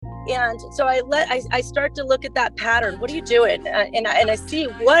And so I start to look at that pattern. What are you doing? And I see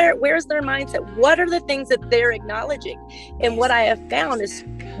where's their mindset? What are the things that they're acknowledging? And what I have found is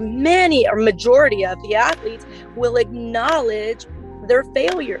many or majority of the athletes will acknowledge their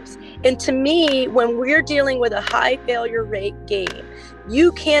failures. And to me, when we're dealing with a high failure rate game,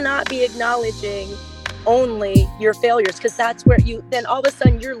 you cannot be acknowledging only your failures, because that's where then all of a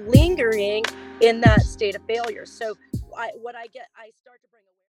sudden you're lingering in that state of failure. So I start to bring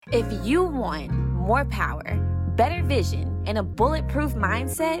awareness. If you want more power, better vision, and a bulletproof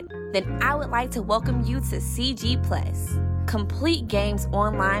mindset, then I would like to welcome you to CG Plus, Complete Games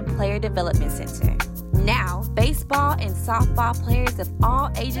Online Player Development Center. Now, baseball and softball players of all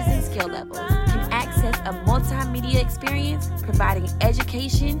ages and skill levels can access a multimedia experience providing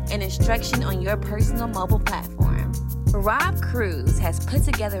education and instruction on your personal mobile platform. Rob Cruz has put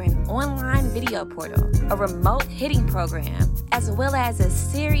together an online video portal, a remote hitting program, as well as a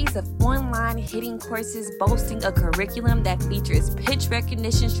series of online hitting courses boasting a curriculum that features pitch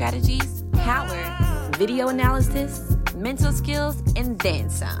recognition strategies, power, video analysis, mental skills, and then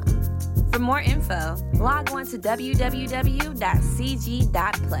some. For more info, log on to www.cg.plus.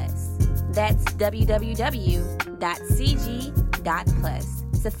 That's www.cg.plus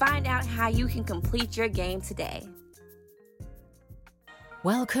to find out how you can complete your game today.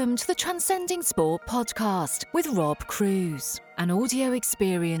 Welcome to the Transcending Sport podcast with Rob Cruz, an audio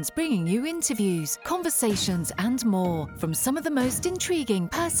experience bringing you interviews, conversations and more from some of the most intriguing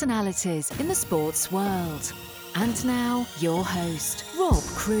personalities in the sports world. And now, your host, Rob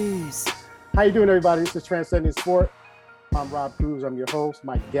Cruz. How you doing, everybody? This is Transcending Sport. I'm Rob Cruz. I'm your host.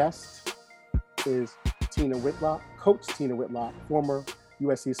 My guest is Tina Whitlock, Coach Tina Whitlock, former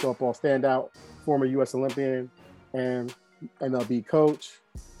USC softball standout, former U.S. Olympian, and MLB coach.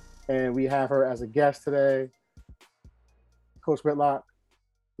 And we have her as a guest today. Coach Whitlock,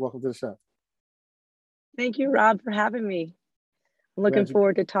 welcome to the show. Thank you, Rob, for having me. I'm looking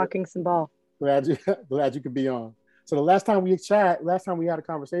forward to talking some ball. Glad you could be on. So the last time we had a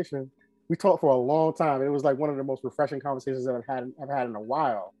conversation, we talked for a long time. It was like one of the most refreshing conversations that I've had in a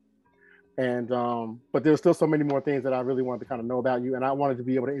while. And but there's still so many more things that I really wanted to kind of know about you, and I wanted to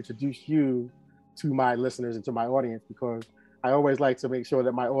be able to introduce you to my listeners and to my audience, because I always like to make sure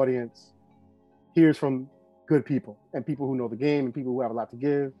that my audience hears from good people and people who know the game and people who have a lot to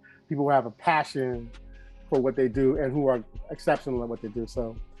give, people who have a passion for what they do and who are exceptional at what they do.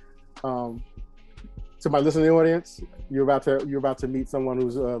 So to my listening audience, you're about to meet someone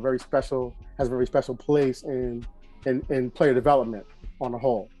who's very special, has a very special place in player development on the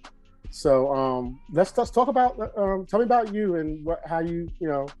whole. So let's talk about. Tell me about you and how you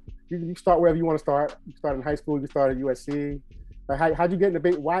start wherever you want to start. You start in high school. You started at USC. How'd you get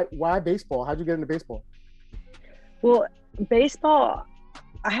into why baseball? How'd you get into baseball? Well, baseball,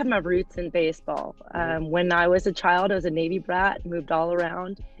 I have my roots in baseball. When I was a child, I was a Navy brat, moved all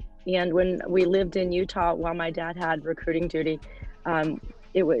around. And when we lived in Utah while my dad had recruiting duty,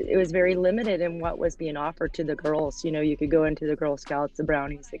 it was very limited in what was being offered to the girls. You know, you could go into the Girl Scouts, the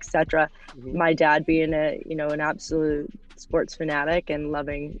Brownies, etc. Mm-hmm. My dad being an absolute sports fanatic and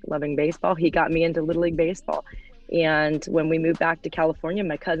loving baseball, he got me into Little League baseball. And when we moved back to California,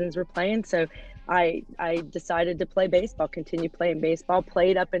 my cousins were playing, so I decided to play baseball, continue playing baseball,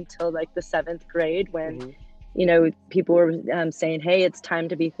 played up until like the 7th grade when mm-hmm. People were saying, hey, it's time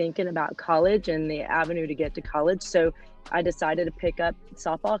to be thinking about college and the avenue to get to college. So I decided to pick up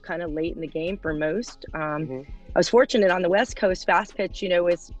softball kind of late in the game for most. Mm-hmm. I was fortunate on the West Coast, fast pitch,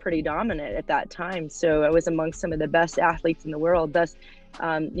 was pretty dominant at that time. So I was amongst some of the best athletes in the world. Thus,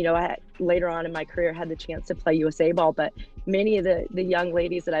 I later on in my career had the chance to play USA ball, but many of the young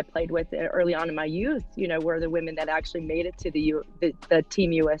ladies that I played with early on in my youth, were the women that actually made it to the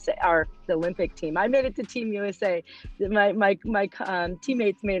Team USA, or the Olympic team. I made it to Team USA. My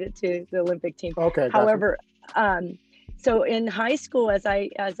teammates made it to the Olympic team. Okay. Gotcha. However, so in high school, as I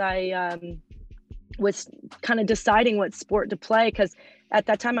was kind of deciding what sport to play, because at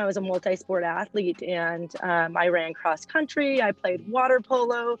that time I was a multi-sport athlete, and I ran cross country, I played water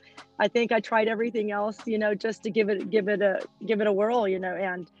polo. I think I tried everything else, just to give it a whirl,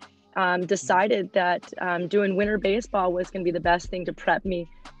 and decided that doing winter baseball was going to be the best thing to prep me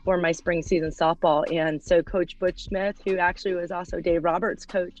for my spring season softball. And so Coach Butch Smith, who actually was also Dave Roberts'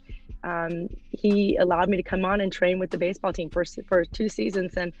 coach, he allowed me to come on and train with the baseball team for 2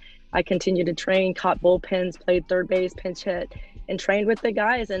 seasons. And I continued to train, caught bullpens, played third base, pinch hit, and trained with the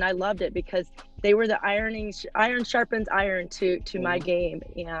guys. And I loved it because they were the iron sharpens iron to my game.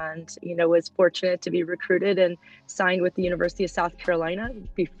 And, was fortunate to be recruited and signed with the University of South Carolina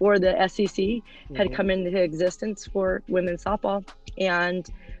before the SEC had come into existence for women's softball. And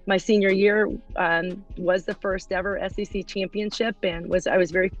my senior year was the first ever SEC championship, and I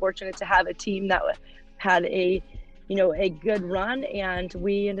was very fortunate to have a team that had a good run, and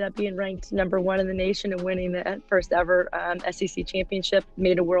we ended up being ranked #1 in the nation and winning the first ever SEC championship,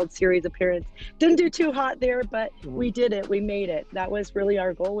 made a World Series appearance. Didn't do too hot there, but we did it. We made it. That was really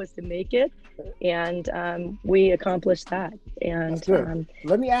our goal, was to make it, and we accomplished that. And that's good.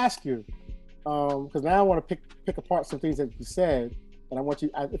 Let me ask you, because now I want to pick apart some things that you said, and I want you,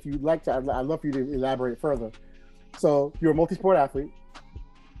 if you'd like to, I'd love for you to elaborate further. So you're a multi-sport athlete.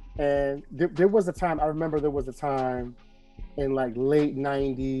 And there was a time, I remember there was a time in like late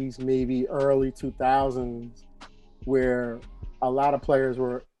 90s, maybe early 2000s, where a lot of players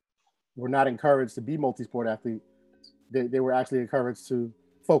were not encouraged to be multi-sport athletes. They were actually encouraged to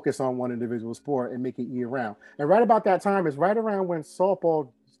focus on one individual sport and make it year round. And right about that time is right around when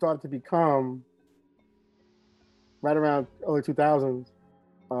softball started to become, right around early 2000s,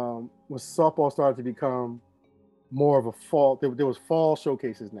 when softball started to become more of a fall. There was fall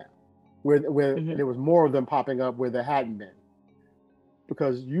showcases now, where there was more of them popping up where there hadn't been.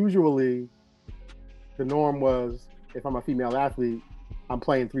 Because usually, the norm was, if I'm a female athlete, I'm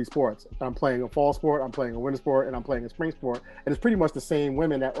playing 3 sports. I'm playing a fall sport, I'm playing a winter sport, and I'm playing a spring sport. And it's pretty much the same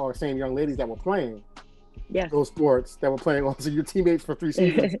women or same young ladies that were playing those sports, that were playing also your teammates for 3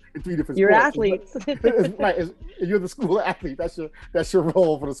 seasons in 3 different you're sports. athletes. Right, you're the school athlete. That's your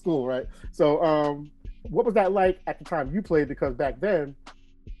role for the school, right? So. What was that like at the time you played? Because back then,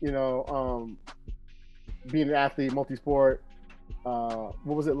 being an athlete, multi-sport, what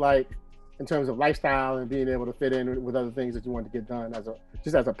was it like in terms of lifestyle and being able to fit in with other things that you wanted to get done as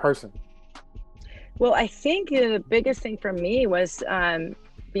a person? Well, I think the biggest thing for me was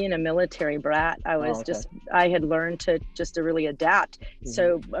being a military brat. I had learned to really adapt.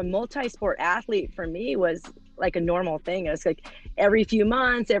 So a multi-sport athlete for me was like a normal thing. It's like every few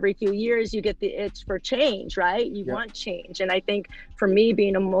months, every few years, you get the itch for change, right? You want change. And I think for me,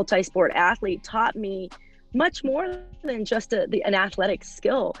 being a multi-sport athlete taught me much more than just an athletic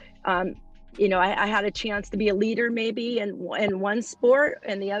skill. I had a chance to be a leader maybe in one sport,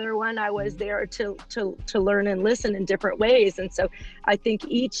 and the other one I was there to learn and listen in different ways. And so I think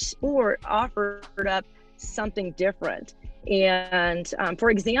each sport offered up something different. And for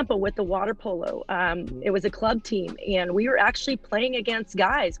example, with the water polo, it was a club team, and we were actually playing against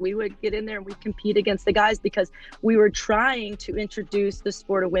guys. We would get in there and we'd compete against the guys because we were trying to introduce the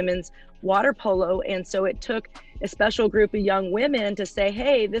sport of women's water polo. And so it took a special group of young women to say,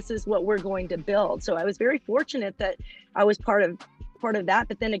 hey, this is what we're going to build. So I was very fortunate that I was part of that.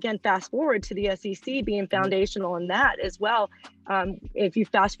 But then again, fast forward to the SEC being foundational in that as well. If you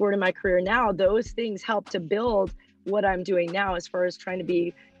fast forward in my career now, those things help to build what I'm doing now as far as trying to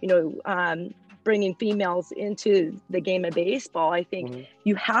be, bringing females into the game of baseball. I think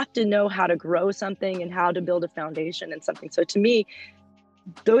you have to know how to grow something and how to build a foundation in something. So to me,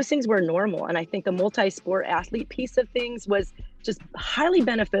 those things were normal. And I think the multi-sport athlete piece of things was just highly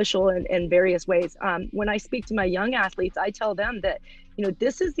beneficial in various ways. When I speak to my young athletes, I tell them that,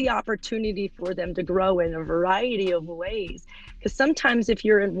 this is the opportunity for them to grow in a variety of ways. Because sometimes if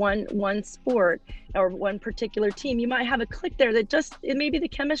you're in one sport or one particular team, you might have a click there that maybe the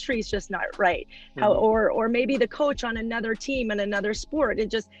chemistry is just not right. Or maybe the coach on another team and another sport, it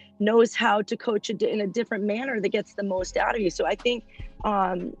just knows how to coach it in a different manner that gets the most out of you. So I think,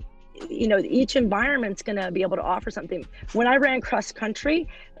 each environment's going to be able to offer something. When I ran cross country,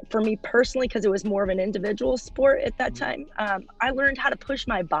 for me personally, because it was more of an individual sport at that time, I learned how to push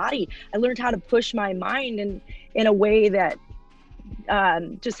my body. I learned how to push my mind in a way that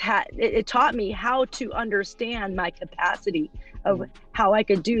it taught me how to understand my capacity of how I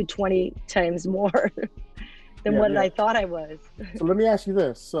could do 20 times more than what I thought I was. So let me ask you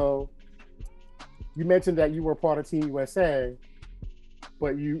this. So you mentioned that you were part of Team USA,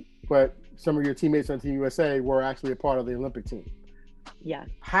 but some of your teammates on Team USA were actually a part of the Olympic team. Yeah.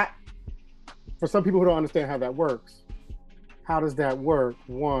 For some people who don't understand how that works, how does that work?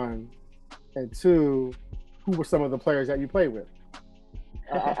 1, and 2, who were some of the players that you played with?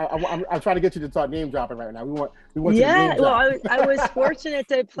 I'm trying to get you to start name dropping right now. We want you to name drop. Well, I was fortunate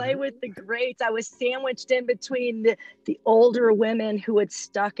to play with the greats. I was sandwiched in between the older women who had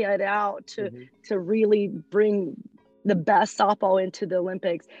stuck it out to really bring the best softball into the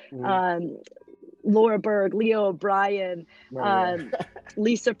Olympics. Laura Berg, Leo O'Brien, Right.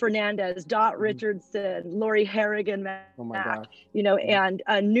 Lisa Fernandez, Dot Richardson, Lori Harrigan, Oh my God.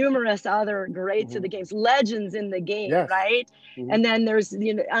 and numerous other greats of the games, legends in the game, Yes. right? And then there's,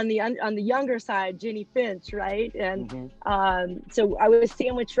 on the younger side, Ginny Finch, right? And so I was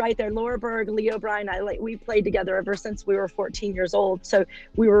sandwiched right there. Laura Berg, Leo O'Brien, we played together ever since we were 14 years old. So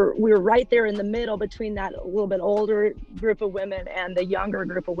we were right there in the middle between that a little bit older group of women and the younger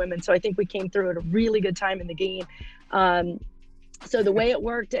group of women. So I think we came through at a really good time in the game. So the way it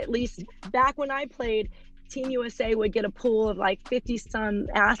worked, at least back when I played, Team USA would get a pool of like 50 some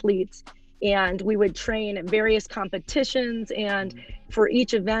athletes, and we would train at various competitions. And for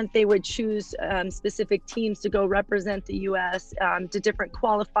each event, they would choose specific teams to go represent the US to different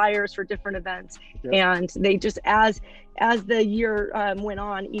qualifiers for different events. And they just, as the year went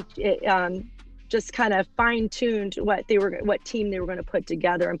on, just kind of fine-tuned what team they were going to put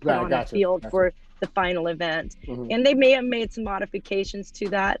together and put on a field for the final event. And they may have made some modifications to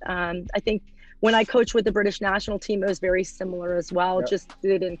that. I think when I coached with the British national team, it was very similar as well. Just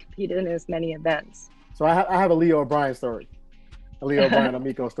they didn't compete in as many events. So I have a Leo O'Brien story, a Leo O'Brien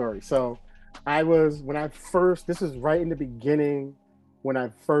Amico story. So this is right in the beginning when I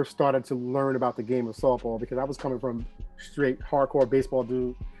first started to learn about the game of softball, because I was coming from straight hardcore baseball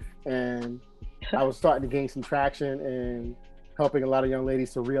dude, and I was starting to gain some traction and helping a lot of young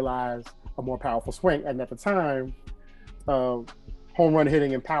ladies to realize a more powerful swing. And at the time, home run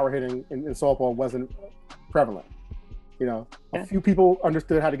hitting and power hitting in softball wasn't prevalent. A few people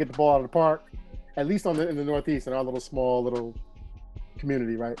understood how to get the ball out of the park, at least in the Northeast, in our little small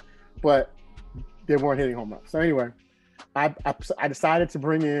community, right? But they weren't hitting home runs. So anyway, I decided to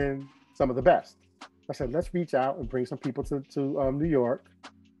bring in some of the best. I said, let's reach out and bring some people to New York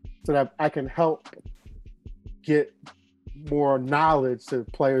so that I can help get more knowledge to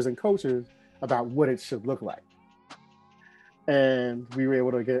players and coaches about what it should look like. And we were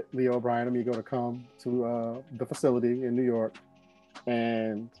able to get Leo O'Brien Amigo to come to the facility in New York.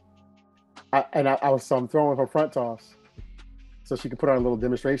 And I'm throwing her front toss so she could put on a little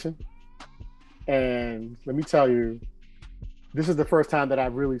demonstration. And let me tell you, this is the first time that I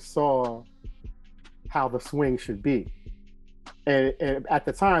really saw how the swing should be. And at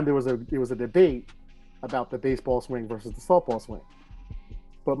the time, there was a debate about the baseball swing versus the softball swing.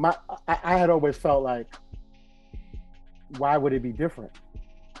 But I had always felt like, why would it be different?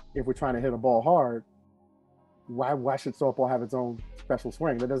 If we're trying to hit a ball hard, why should softball have its own special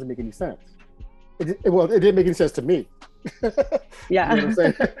swing? That doesn't make any sense. It didn't make any sense to me. Yeah. You know what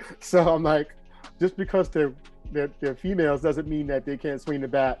I'm saying? So I'm like, just because they're females doesn't mean that they can't swing the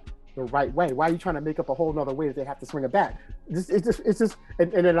bat the right way. Why are you trying to make up a whole nother way that they have to swing a bat? It's just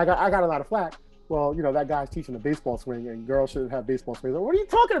and then I got a lot of flack. Well, that guy's teaching a baseball swing and girls shouldn't have baseball swings. What are you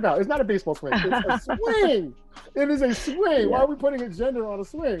talking about? It's not a baseball swing. It's a swing. It is a swing. Why are we putting a gender on a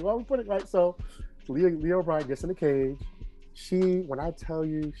swing? Why are we putting right? So Leo O'Brien gets in the cage. When I tell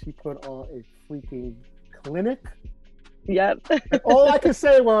you, she put on a freaking clinic. Yep. And all I could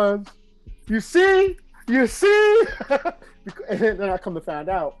say was, you see? And then I come to find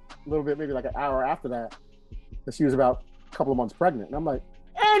out a little bit, maybe like an hour after that she was about a couple of months pregnant. And I'm like,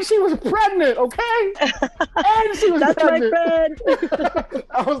 and she was pregnant, okay? And she was pregnant. My friend.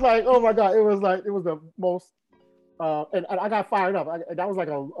 I was like, oh my God. It was the most, and I got fired up. That was like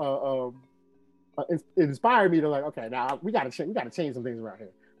it inspired me to like, okay, now we got to change some things around here.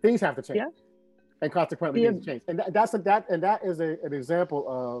 Things have to change. Yeah. And consequently, things change. And that is an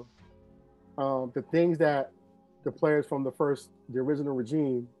example of the things that the players from the original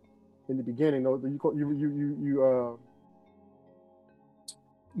regime in the beginning,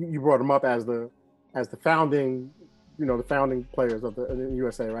 you brought them up as the founding, the founding players of the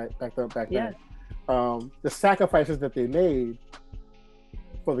USA, right? Back then. The sacrifices that they made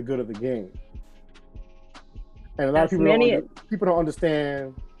for the good of the game. And a lot of people don't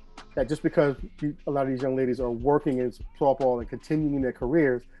understand that just because a lot of these young ladies are working in softball and continuing their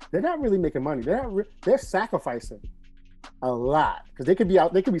careers, they're not really making money. They're sacrificing a lot, because they could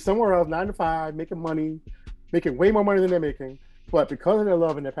be somewhere else, 9 to 5, making money, making way more money than they're making. But because of their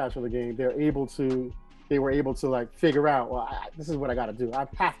love and their passion for the game, they were able to like figure out, well, this is what I got to do. I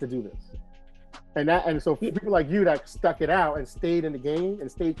have to do this. And so people like you that stuck it out and stayed in the game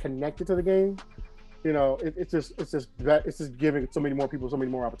and stayed connected to the game, it's just giving so many more people so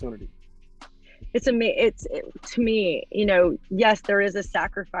many more opportunities. To me, yes, there is a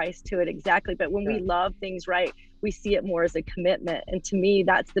sacrifice to it, exactly. But when we love things right, we see it more as a commitment. And to me,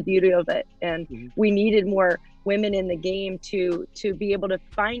 that's the beauty of it. And we needed more women in the game to be able to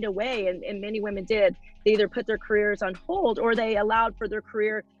find a way. And many women did. They either put their careers on hold or they allowed for their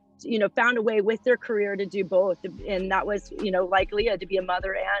career found a way with their career to do both. And that was, like Leah, to be a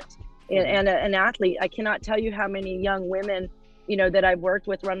mother and an athlete. I cannot tell you how many young women, that I've worked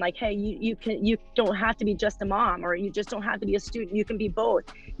with where I'm like, hey, you don't have to be just a mom, or you just don't have to be a student. You can be both.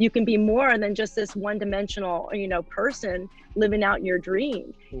 You can be more than just this one-dimensional, person living out your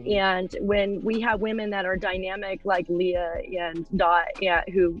dream. Mm-hmm. And when we have women that are dynamic, like Leah and Dot,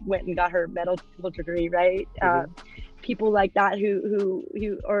 who went and got her medical degree, right? Mm-hmm. People like that who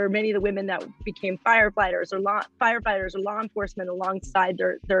or many of the women that became firefighters or law enforcement alongside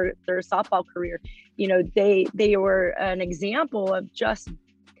their softball career, they were an example of just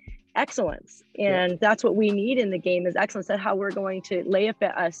excellence. And that's what we need in the game, is excellence. That's how we're going to lay a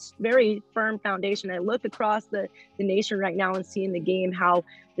very firm foundation. I look across the nation right now and see in the game how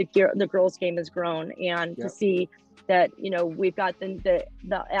the girls game has grown, and to see that, we've got the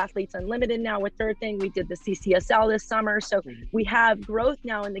Athletes Unlimited now with their thing. We did the CCSL this summer. So we have growth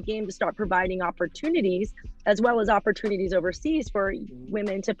now in the game to start providing opportunities, as well as opportunities overseas for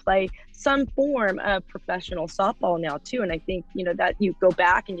women to play some form of professional softball now too. And I think, that you go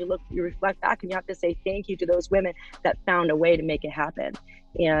back and you reflect back, and you have to say thank you to those women that found a way to make it happen.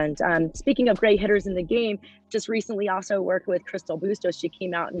 And speaking of great hitters in the game, just recently also worked with Crystal Bustos. She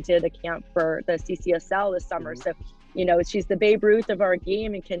came out and did a camp for the CCSL this summer. So, she's the Babe Ruth of our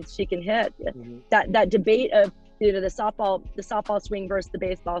game, and she can hit. That debate of the softball swing versus the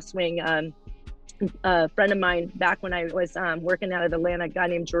baseball swing. A friend of mine back when I was working out of Atlanta, a guy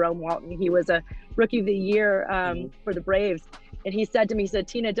named Jerome Walton, he was a Rookie of the Year for the Braves, and he said to me,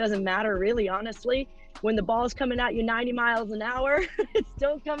 Tina, it doesn't matter really, honestly. When the ball's coming at you 90 miles an hour, it's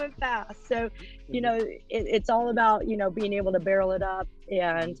still coming fast. So, it's all about, being able to barrel it up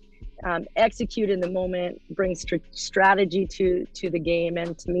and execute in the moment, bring strategy to the game.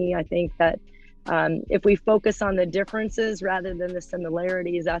 And to me, I think that if we focus on the differences rather than the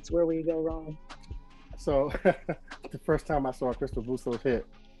similarities, that's where we go wrong. So the first time I saw Crystal Bustos hit,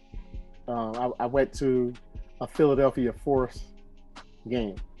 I went to a Philadelphia Force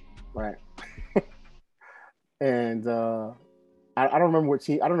game, right? And I don't remember what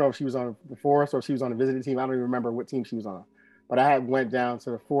team. I don't know if she was on the Force or if she was on the visiting team. I don't even remember what team she was on. But I had went down to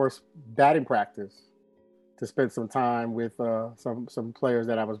the Force batting practice to spend some time with some players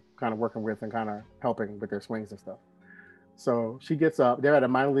that I was kind of working with and kind of helping with their swings and stuff. So she gets up. They're at a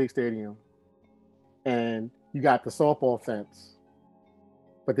minor league stadium, and you got the softball fence.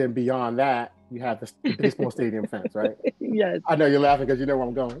 But then beyond that, you have the baseball stadium fence, right? Yes. I know you're laughing because you know where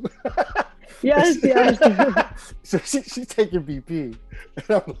I'm going. Yes. So she's taking BP, and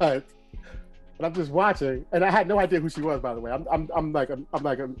I'm like, and I'm just watching, and I had no idea who she was, by the way.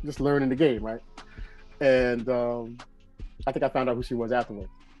 I'm just learning the game, right? And I think I found out who she was afterwards.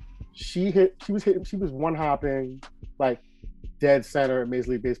 She was one hopping, like dead center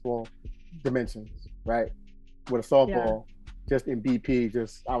Major League Baseball dimensions, right? With a softball, just in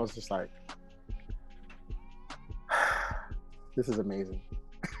BP. I was just like, this is amazing.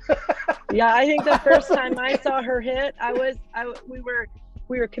 Yeah, I think the first time I saw her hit, we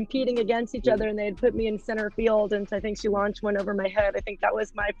were competing against each other, and they had put me in center field, and I think she launched one over my head. I think that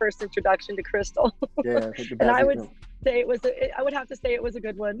was my first introduction to Crystal. Yeah, and I would have to say it was a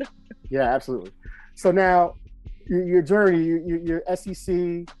good one. Yeah, absolutely. So now, your journey, your SEC,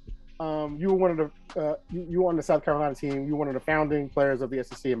 you were one of the you were on the South Carolina team. You were one of the founding players of the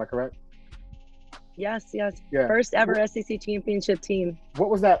SEC. Am I correct? Yes. Yeah. First ever SEC championship team. What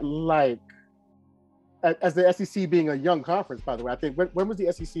was that like? As the SEC being a young conference, by the way, I think when was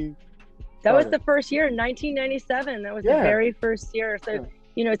the SEC? That was the first year, 1997. That was the very first year. So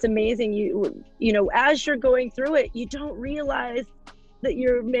it's amazing. You as you're going through it, you don't realize that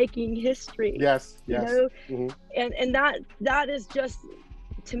you're making history. Yes. Mm-hmm. And that is just,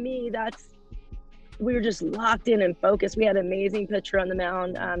 to me, we were just locked in and focused. We had an amazing pitcher on the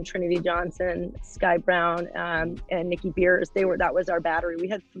mound, Trinity Johnson, Sky Brown, and Nikki Beers. That was our battery. We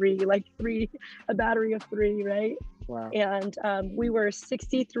had a battery of three, right? Wow. And we were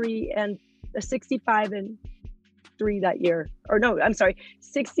 65 and 3 that year. Or no, I'm sorry,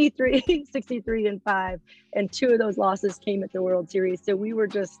 63 and 5. And 2 of those losses came at the World Series. So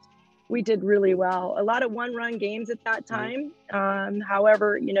we did really well. A lot of one-run games at that time.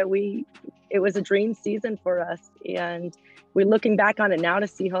 However, it was a dream season for us, and we're looking back on it now to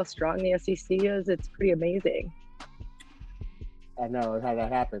see how strong the SEC is. It's pretty amazing. I know how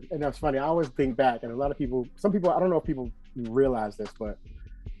that happened. And that's funny. I always think back, and some people, I don't know if people realize this, but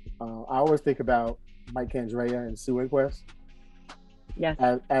I always think about Mike Candrea and Sue Inquest. Yes.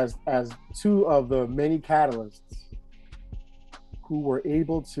 As 2 of the many catalysts who were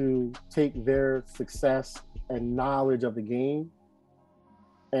able to take their success and knowledge of the game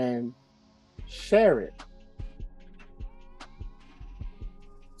and share it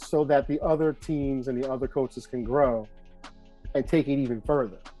so that the other teams and the other coaches can grow and take it even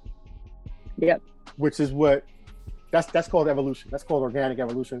further. Yep. Which is what that's called evolution. That's called organic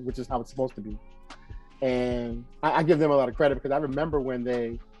evolution, which is how it's supposed to be. And I give them a lot of credit because I remember when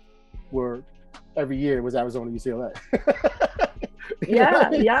they were, every year it was Arizona, UCLA. Yeah.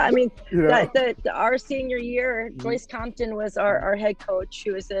 I mean, you know? Our senior year, Joyce Compton was our head coach,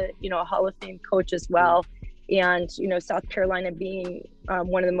 who is a Hall of Fame coach as well. And South Carolina being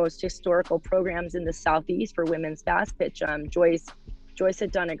one of the most historical programs in the Southeast for women's fast pitch, Joyce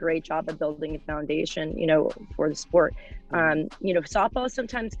had done a great job of building a foundation, for the sport. Softball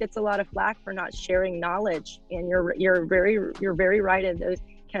sometimes gets a lot of flack for not sharing knowledge, and you're very right in those,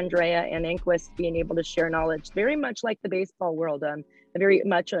 Kendrea and Inquist, being able to share knowledge, very much like the baseball world, very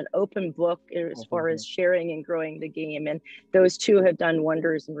much an open book as far as sharing and growing the game. And those two have done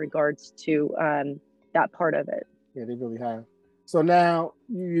wonders in regards to that part of it. Yeah, they really have. So now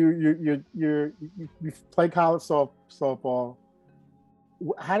you play college softball.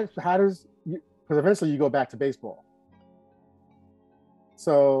 How does because eventually you go back to baseball.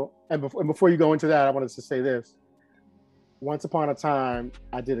 So and before you go into that, I wanted to say this. Once upon a time,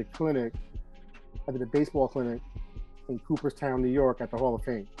 I did a baseball clinic in Cooperstown, New York at the Hall of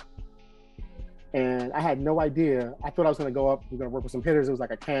Fame. And I had no idea. I thought I was going to go up, we were going to work with some hitters. It was like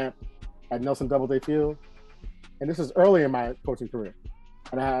a camp at Nelson Doubleday Field. And this is early in my coaching career.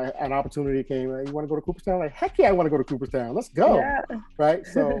 And I had an opportunity came, you want to go to Cooperstown? Like, heck yeah, I want to go to Cooperstown. Let's go. Yeah. Right?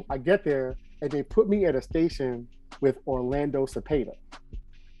 So I get there and they put me at a station with Orlando Cepeda.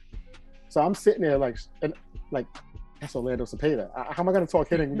 So I'm sitting there like, that's Orlando Cepeda. How am I going to talk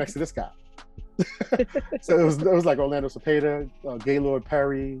hitting next to this guy? So it was like Orlando Cepeda, Gaylord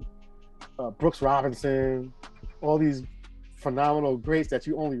Perry, Brooks Robinson, all these phenomenal greats that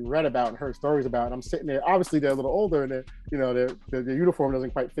you only read about and heard stories about. And I'm sitting there. Obviously, they're a little older, and their uniform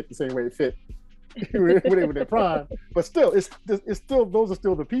doesn't quite fit the same way it fit when they were their prime. But still, it's still, those are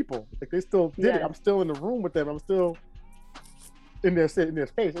still the people. Like, they still did it. I'm still in the room with them. I'm still in their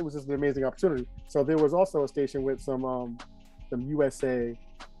space. It was just an amazing opportunity. So there was also a station with some USA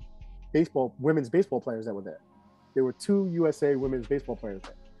women's baseball players that were there. There were 2 USA women's baseball players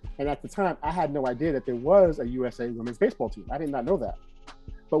there. And at the time, I had no idea that there was a USA women's baseball team. I did not know that.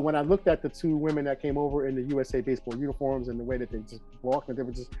 But when I looked at the 2 women that came over in the USA baseball uniforms and the way that they just walked, and they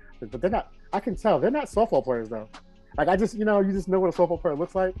were just, but they're not, I can tell, they're not softball players though. Like, I just, you just know what a softball player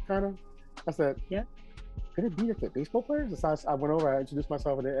looks like, kind of. I said, yeah. Could it be that they're baseball players? So I went over, I introduced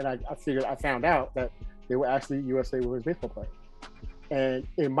myself, and I found out that they were actually USA women's baseball players. And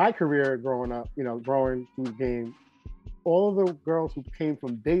in my career growing up, growing through the game, all of the girls who came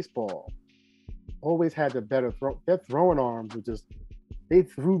from baseball always had the better throw. Their throwing arms were just, they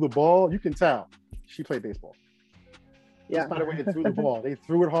threw the ball. You can tell she played baseball. Yeah. Just by the way they threw the ball. They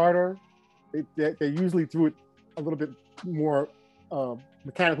threw it harder. They usually threw it a little bit more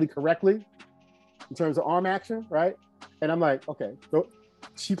mechanically correctly in terms of arm action, right? And I'm like, okay, so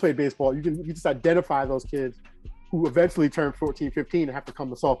she played baseball. You just identify those kids who eventually turn 14, 15 and have to come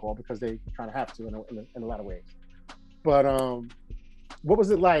to softball because they kind of have to in a lot of ways. But what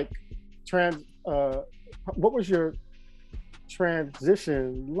was it like? What was your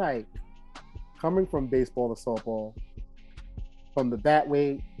transition like coming from baseball to softball, from the bat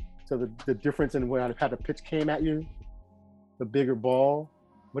weight to the difference in how the pitch came at you, the bigger ball?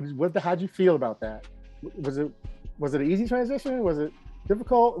 How'd you feel about that? Was it an easy transition? Was it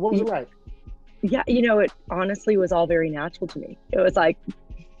difficult? What was it like? Yeah, it honestly was all very natural to me. It was like,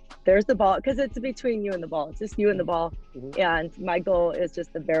 there's the ball, because it's between you and the ball. It's just you and the ball. Mm-hmm. And my goal is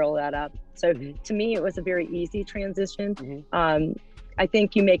just to barrel that up. So to me, it was a very easy transition. Mm-hmm. I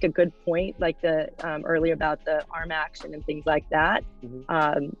think you make a good point, like the earlier about the arm action and things like that.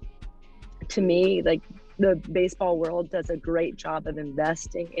 Mm-hmm. To me, like, the baseball world does a great job of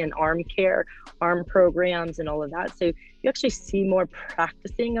investing in arm care, arm programs, and all of that. So you actually see more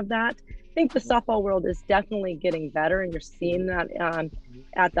practicing of that. I think the softball world is definitely getting better, and you're seeing that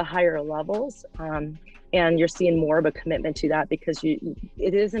at the higher levels, and you're seeing more of a commitment to that because it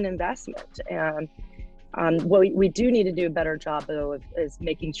is an investment. And what we do need to do a better job, though, is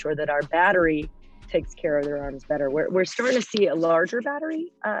making sure that our battery takes care of their arms better. We're starting to see a larger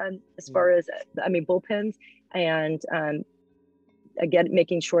battery as far as, bullpens, and again,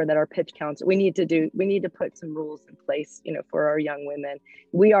 making sure that our pitch counts. We need to put some rules in place, for our young women.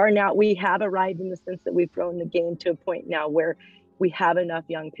 We have arrived in the sense that we've grown the game to a point now where we have enough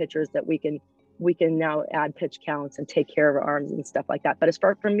young pitchers that we can now add pitch counts and take care of our arms and stuff like that. But as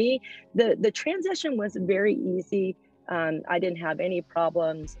far for me, the transition was very easy. I didn't have any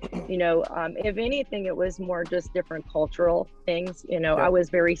problems. If anything, it was more just different cultural things. I was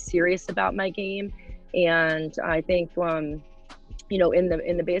very serious about my game. And I think, in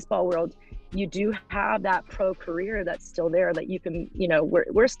the baseball world, you do have that pro career that's still there that you can,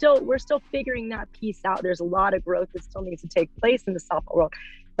 we're still figuring that piece out. There's a lot of growth that still needs to take place in the softball world.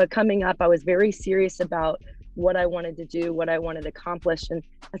 But coming up, I was very serious about what I wanted to do, what I wanted to accomplish. And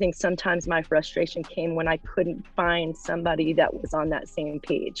I think sometimes my frustration came when I couldn't find somebody that was on that same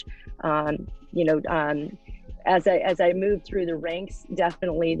page. As I moved through the ranks,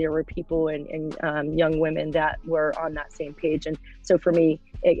 definitely there were people and young women that were on that same page. And so for me,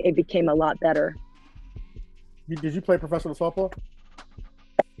 it became a lot better. Did you play professional softball?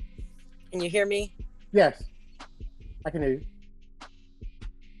 Can you hear me? Yes, I can hear you.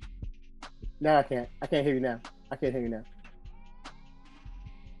 No, I can't. I can't hear you now. I can't hear you now.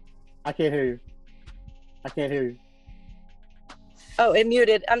 I can't hear you. I can't hear you. Oh, it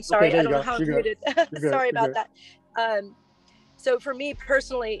muted. I'm sorry. Okay, I don't know how it muted. Sorry about that. So for me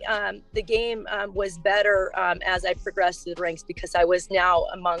personally, the game was better as I progressed through the ranks because I was now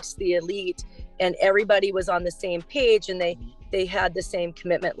amongst the elite and everybody was on the same page and they had the same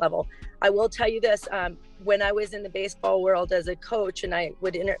commitment level. I will tell you this, when I was in the baseball world as a coach and I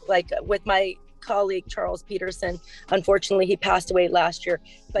would with my colleague, Charles Peterson, unfortunately he passed away last year,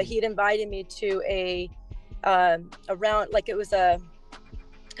 but he'd invited me to a round, like it was a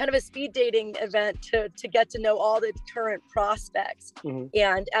kind of a speed dating event to get to know all the current prospects. Mm-hmm.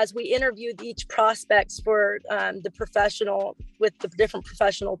 And as we interviewed each prospects for with the different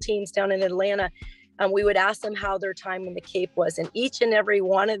professional teams down in Atlanta, we would ask them how their time in the Cape was. And each and every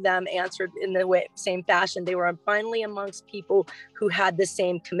one of them answered in the same fashion. They were finally amongst people who had the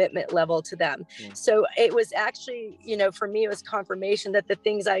same commitment level to them. Mm. So it was actually, for me, it was confirmation that the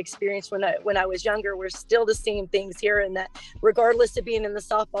things I experienced when I was younger were still the same things here. And that regardless of being in the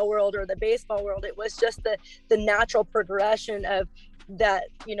softball world or the baseball world, it was just the natural progression of that,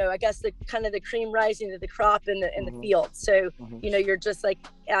 I guess the kind of the cream rising to the crop in the field. So, you're just like,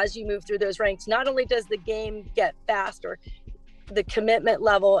 as you move through those ranks, not only does the game get faster, the commitment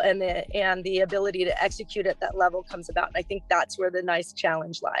level and the ability to execute at that level comes about. And I think that's where the nice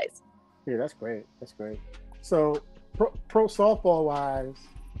challenge lies. Yeah, that's great. That's great. So pro softball wise,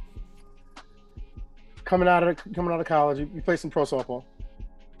 coming out of college, you played some pro softball.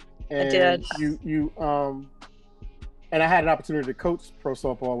 And I did. You and I had an opportunity to coach pro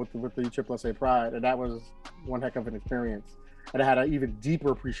softball with the USSSA Pride, and that was one heck of an experience. And I had an even deeper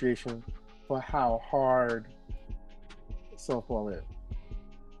appreciation for how hard softball is.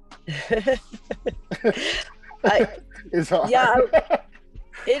 It's hard. Yeah,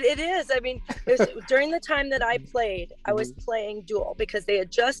 it is. I mean, during the time that I played, I was playing dual because they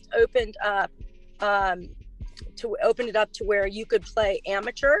had just opened it up to where you could play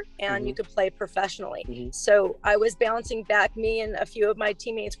amateur and you could play professionally. So I was bouncing back, me and a few of my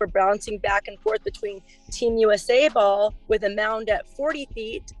teammates were bouncing back and forth between Team USA ball with a mound at 40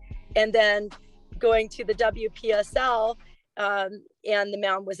 feet and then going to the WPSL and the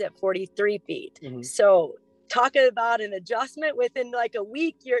mound was at 43 feet. So talking about an adjustment within like a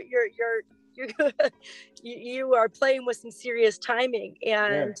week, you are playing with some serious timing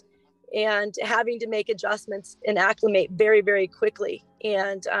and having to make adjustments and acclimate very, very quickly.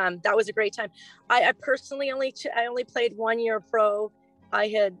 And that was a great time. I personally only played 1 year pro.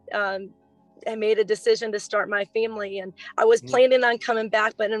 I made a decision to start my family and I was planning on coming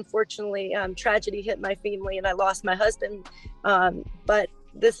back, but unfortunately tragedy hit my family and I lost my husband. But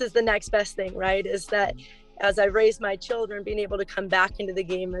this is the next best thing, right? Is that as I raised my children, being able to come back into the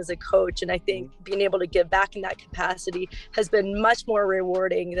game as a coach. And I think being able to give back in that capacity has been much more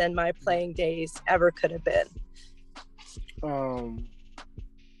rewarding than my playing days ever could have been.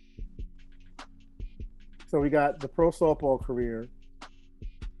 So we got the pro softball career.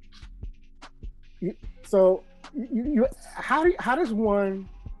 How does one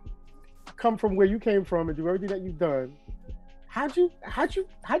come from where you came from and do everything that you've done? How'd you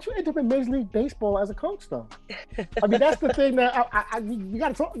end up in Major League Baseball as a coach though? I mean, that's the thing that you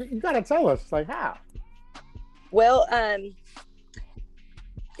gotta tell us, like how? Well,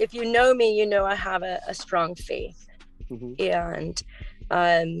 if you know me, you know I have a strong faith, and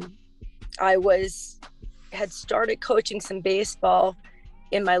I had started coaching some baseball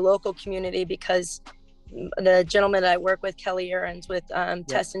in my local community because the gentleman that I work with, Kelly Aarons, with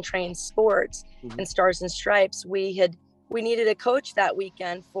Test and Train Sports and Stars and Stripes, we needed a coach that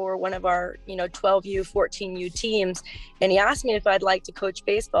weekend for one of our, 12U, 14U teams. And he asked me if I'd like to coach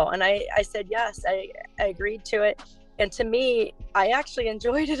baseball. And I said, yes, I agreed to it. And to me, I actually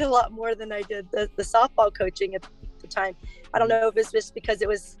enjoyed it a lot more than I did the softball coaching at the time. I don't know if it's just because it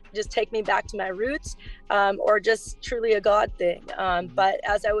was just take me back to my roots, or just truly a God thing. But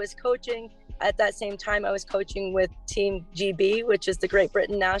as I was coaching, at that same time, I was coaching with Team GB, which is the Great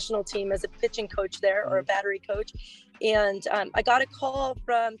Britain national team, as a pitching coach there, or a battery coach. And I got a call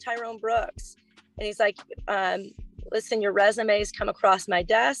from Tyrone Brooks, and he's like, listen, your resumes come across my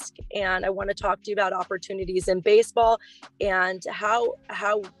desk, and I want to talk to you about opportunities in baseball, and how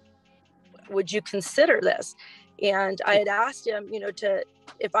would you consider this? And I had asked him,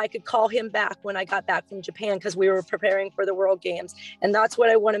 if I could call him back when I got back from Japan, because we were preparing for the World Games. And that's what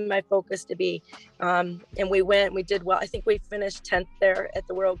I wanted my focus to be. And we did well. I think we finished 10th there at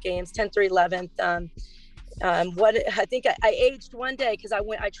the World Games, 10th or 11th. I think I aged one day because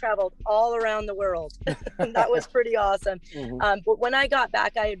I traveled all around the world. That was pretty awesome. But when I got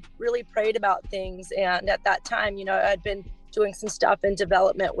back, I had really prayed about things. And at that time, I'd been doing some stuff in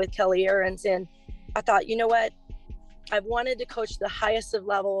development with Kelly Aarons. And I thought, you know what? I've wanted to coach the highest of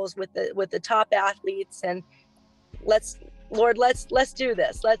levels with the top athletes, and let's do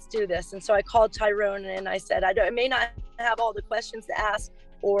this. Let's do this. And so I called Tyrone and I said, I may not have all the questions to ask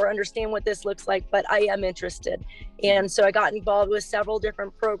or understand what this looks like, but I am interested. And so I got involved with several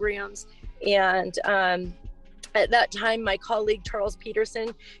different programs. And at that time, my colleague Charles Peterson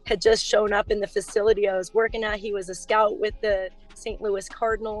had just shown up in the facility I was working at. He was a scout with the St. Louis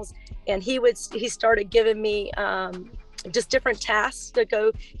Cardinals, and he started giving me just different tasks to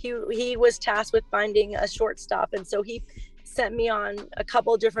go. He was tasked with finding a shortstop, and so he sent me on a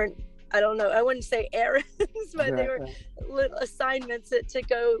couple different, I don't know, I wouldn't say errands, but they were little assignments to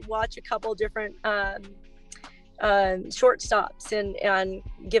go watch a couple different shortstops and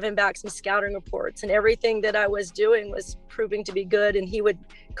giving back some scouting reports, and everything that I was doing was proving to be good. And he would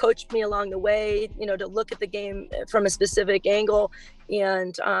coach me along the way, to look at the game from a specific angle.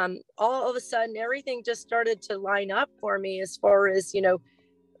 And all of a sudden, everything just started to line up for me as far as,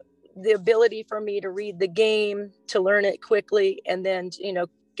 the ability for me to read the game, to learn it quickly, and then,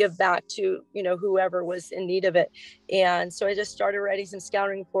 give back to, whoever was in need of it. And so I just started writing some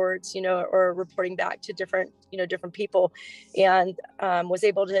scouting reports, or reporting back to different people, and was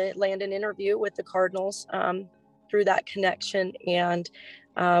able to land an interview with the Cardinals through that connection, and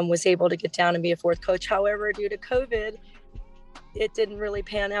was able to get down and be a fourth coach. However, due to COVID, it didn't really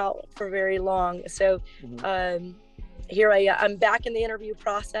pan out for very long. So here I'm back in the interview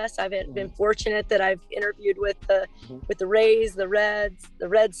process. I've been fortunate that I've interviewed with the Rays, the Reds, the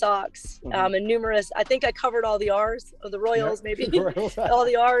Red Sox, and numerous. I think I covered all the R's of the Royals, maybe all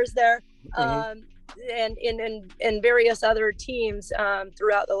the R's there, and various other teams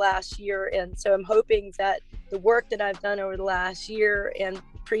throughout the last year. And so I'm hoping that the work that I've done over the last year and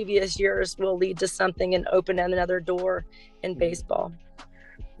previous years will lead to something and open another door in baseball.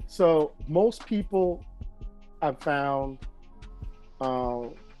 So most people I've found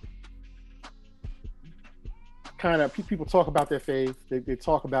people talk about their faith, they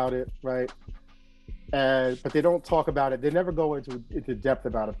talk about it, right? But they don't talk about it. They never go into depth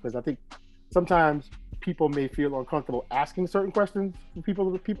about it, because I think sometimes people may feel uncomfortable asking certain questions from people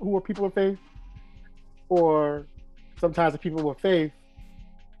who are people of faith, or sometimes the people with faith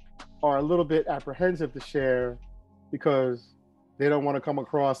are a little bit apprehensive to share because they don't want to come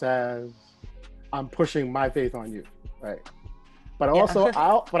across as I'm pushing my faith on you, right? But I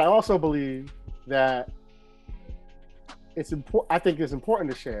also believe that it's important. I think it's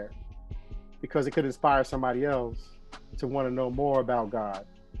important to share because it could inspire somebody else to want to know more about God.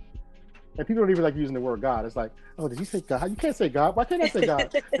 And people don't even like using the word God. It's like, oh, did he say God? You can't say God. Why can't I say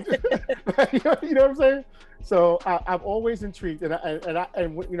God? You know what I'm saying? So I'm always intrigued, and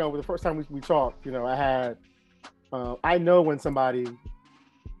the first time we talked, I know when somebody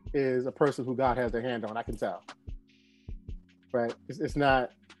is a person who God has their hand on. I can tell, right? It's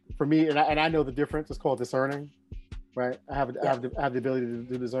not for me, and I know the difference. It's called discerning, right? I have the ability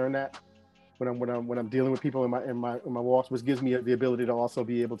to discern that when I'm dealing with people in my walks, which gives me the ability to also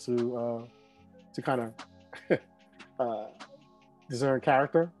be able to kind of discern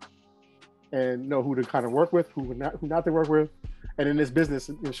character and know who to kind of work with, who not to work with, and in this business,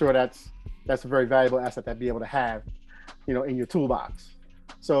 ensure that's a very valuable asset to be able to have, in your toolbox.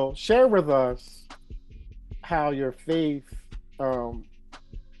 So share with us how your faith, how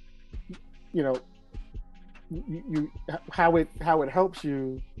it helps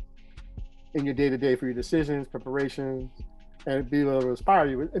you in your day-to-day for your decisions, preparations, and be able to inspire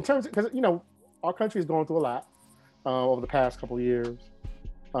you in terms of, because our country is going through a lot over the past couple of years,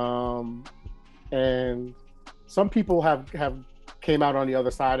 and some people have came out on the other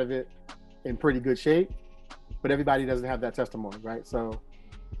side of it in pretty good shape, but everybody doesn't have that testimony, right? So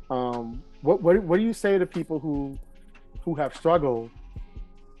what do you say to people who who have struggled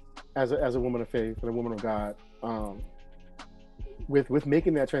as a woman of faith and a woman of God, with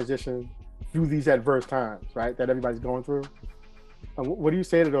making that transition through these adverse times, right? That everybody's going through. What do you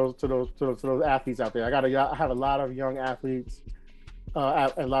say to those athletes out there? I have a lot of young athletes,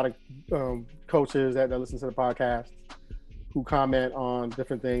 a lot of coaches that listen to the podcast who comment on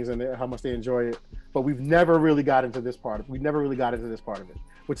different things and how much they enjoy it. But we've never really got into this part. We never really got into this part of it,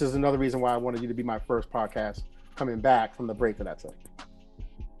 which is another reason why I wanted you to be my first podcast coming back from the break that I took.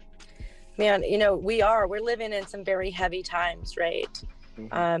 Man, we're living in some very heavy times, right?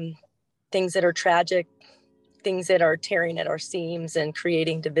 Mm-hmm. Things that are tragic, things that are tearing at our seams and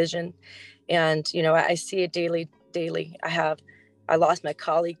creating division. And, I see it daily. I lost my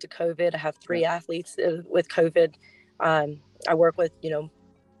colleague to COVID. I have 3 athletes with COVID. I work with,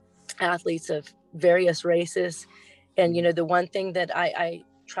 athletes of various races. And, the one thing that I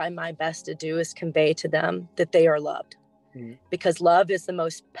try my best to do is convey to them that they are loved. Mm-hmm. Because love is the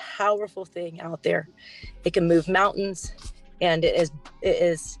most powerful thing out there. It can move mountains, and it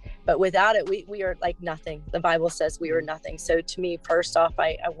is, but without it, we are like nothing. The Bible says we are nothing. So to me, first off,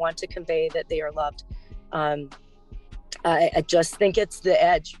 I want to convey that they are loved. I just think it's the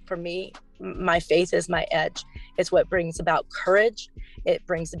edge for me. My faith is my edge. It's what brings about courage. It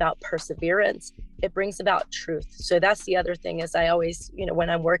brings about perseverance. It brings about truth. So that's the other thing is I always, when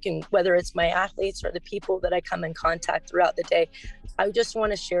I'm working, whether it's my athletes or the people that I come in contact throughout the day, I just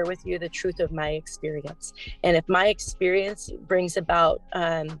want to share with you the truth of my experience. And if my experience brings about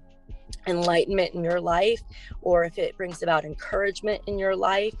enlightenment in your life, or if it brings about encouragement in your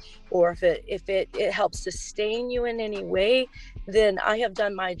life, or if it helps sustain you in any way, then I have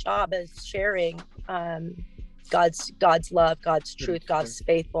done my job as sharing God's love, God's truth, God's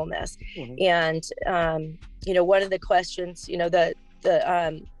faithfulness. Mm-hmm. And one of the questions,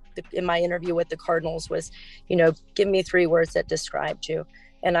 in my interview with the Cardinals was, give me 3 words that described you.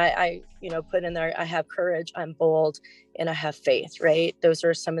 And I put in there, I have courage, I'm bold, and I have faith, right? Those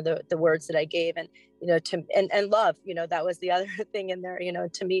are some of the words that I gave. And, and love, that was the other thing in there,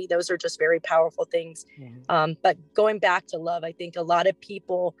 to me, those are just very powerful things. Mm-hmm. But going back to love, I think a lot of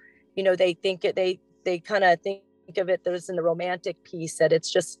people, they think they kind of think of it, there's in the romantic piece that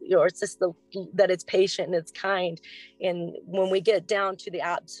it's just, that it's patient and it's kind. And when we get down to the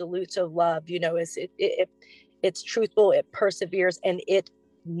absolutes of love, it's truthful, it perseveres, and it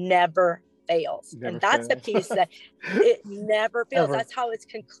never fails. That's the piece that it never fails. Ever. That's how it's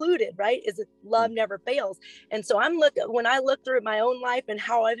concluded, right? Is that love never fails. And so when I look through my own life and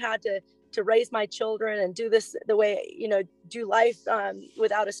how I've had to raise my children and do this the way, do life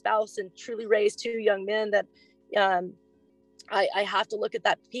without a spouse and truly raise 2 young men, that I have to look at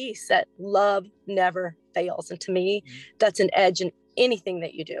that piece that love never fails. And to me, that's an edge in anything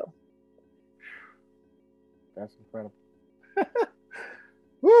that you do. That's incredible.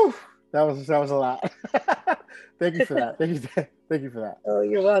 Woo! That was a lot. Thank you for that. Thank you for that. Oh,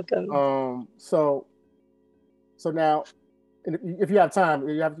 you're welcome. So now, if you have time,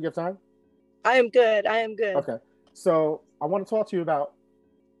 you have time? I am good. Okay. So I want to talk to you about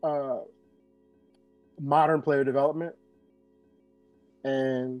modern player development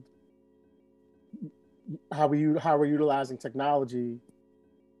and how we're utilizing technology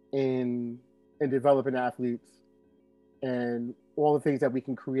in developing athletes, and all the things that we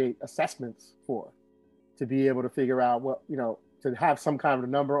can create assessments for, to be able to figure out what, to have some kind of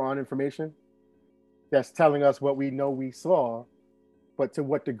number on information that's telling us what we know we saw, but to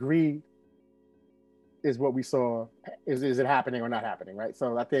what degree is what we saw, is it happening or not happening, right?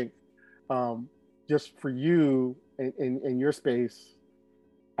 So I think just for you in your space,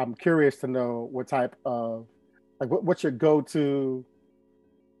 I'm curious to know what type of, what's your go-to,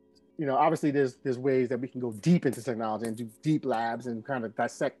 obviously there's ways that we can go deep into technology and do deep labs and kind of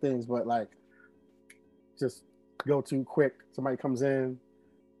dissect things, but just go too quick. Somebody comes in,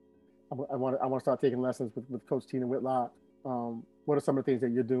 I want to start taking lessons with Coach Tina Whitlock. What are some of the things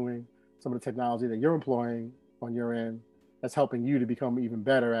that you're doing, some of the technology that you're employing on your end that's helping you to become even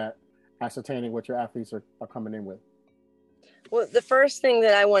better at ascertaining what your athletes are coming in with? Well, the first thing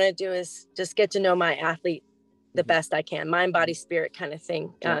that I want to do is just get to know my athlete the best I can, mind, body, spirit kind of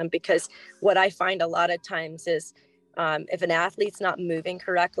thing. Because what I find a lot of times is if an athlete's not moving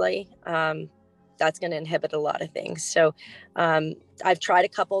correctly, that's going to inhibit a lot of things. So I've tried a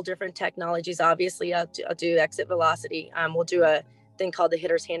couple different technologies. Obviously, I'll do exit velocity. We'll do a thing called the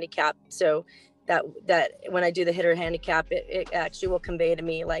hitter's handicap. So that when I do the hitter handicap, it actually will convey to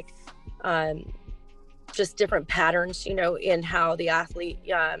me just different patterns, in how the athlete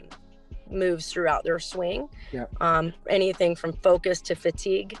moves throughout their swing. Anything from focus to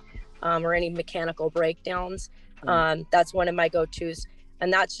fatigue, or any mechanical breakdowns. That's one of my go-tos.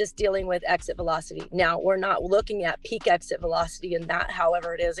 And that's just dealing with exit velocity. Now, we're not looking at peak exit velocity in that,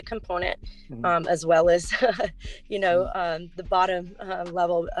 however, it is a component, as well as, the bottom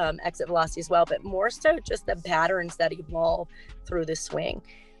level exit velocity as well, but more so just the patterns that evolve through the swing.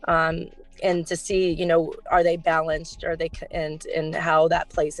 And to see, are they balanced? Are they, and how that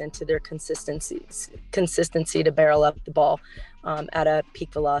plays into their consistency to barrel up the ball at a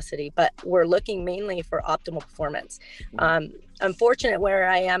peak velocity. But we're looking mainly for optimal performance. I'm fortunate where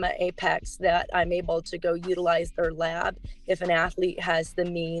I am at Apex that I'm able to go utilize their lab. If an athlete has the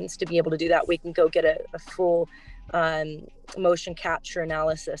means to be able to do that, we can go get a full motion capture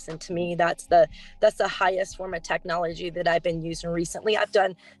analysis. And to me, that's the highest form of technology that I've been using recently. I've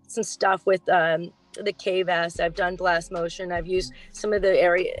done some stuff with the K-Vest. I've done blast motion. I've used some of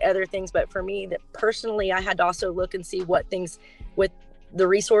the other things, but for me, that personally, I had to also look and see what things with the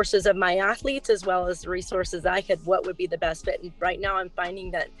resources of my athletes, as well as the resources I had, what would be the best fit. And right now I'm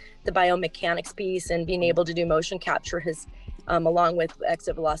finding that the biomechanics piece and being able to do motion capture has, along with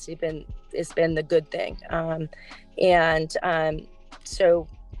exit velocity, it's been the good thing. So,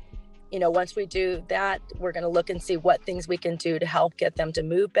 once we do that, we're going to look and see what things we can do to help get them to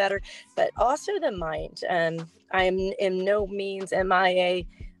move better, but also the mind. I am in no means am I a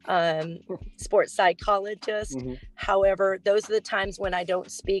sports psychologist. However, those are the times when I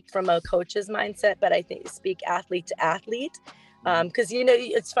don't speak from a coach's mindset, but I think speak athlete to athlete. Because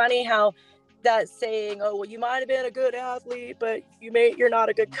it's funny how that saying, oh well, you might have been a good athlete, but you're not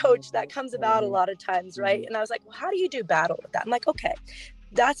a good coach, that comes about a lot of times, right? And I was like, well, how do you do battle with that? I'm like, okay,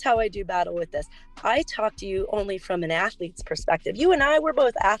 that's how I do battle with this. I talk to you only from an athlete's perspective. You and I, we're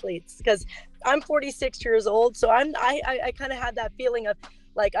both athletes, because I'm 46 years old, so I kind of have that feeling of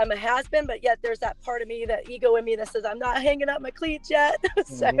like I'm a has-been, but yet there's that part of me, that ego in me that says I'm not hanging up my cleats yet.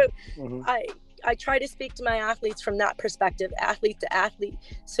 So I try to speak to my athletes from that perspective, athlete to athlete,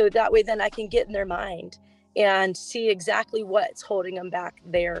 so that way then I can get in their mind and see exactly what's holding them back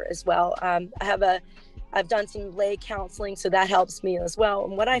there as well. I've done some lay counseling, so that helps me as well.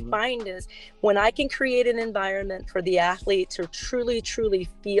 And what I find is when I can create an environment for the athlete to truly, truly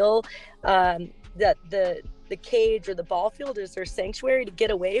feel that the cage or the ball field is their sanctuary to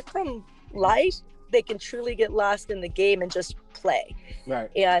get away from life, they can truly get lost in the game and just play. Right.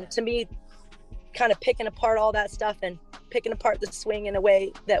 And to me, kind of picking apart all that stuff and picking apart the swing in a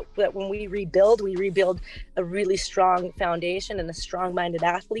way that when we rebuild a really strong foundation, and a strong-minded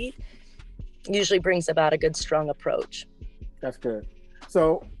athlete usually brings about a good, strong approach. That's good.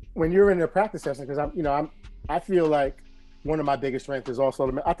 So when you're in a practice session, because I feel like one of my biggest strengths is also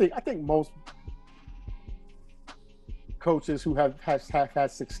I think most coaches who have had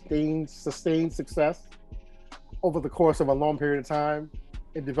sustained success over the course of a long period of time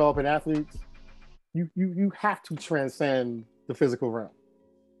in developing athletes, you have to transcend the physical realm.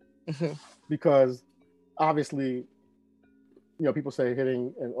 Because obviously, people say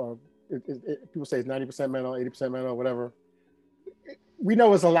hitting, or people say it's 90% mental, 80% mental, whatever. We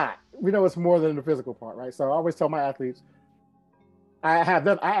know it's a lot. We know it's more than the physical part, right? So I always tell my athletes, I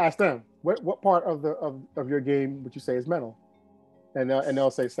ask them, what part of your game would you say is mental? And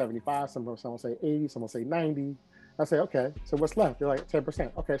they'll say 75, some will say 80, some will say 90. I say, okay, so what's left? They're like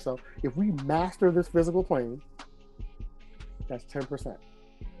 10%. Okay, so if we master this physical plane, that's 10%.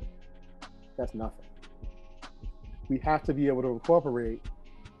 That's nothing. We have to be able to incorporate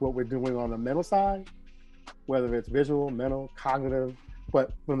what we're doing on the mental side, whether it's visual, mental, cognitive,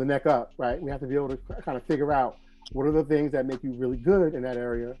 but from the neck up, right? We have to be able to kind of figure out what are the things that make you really good in that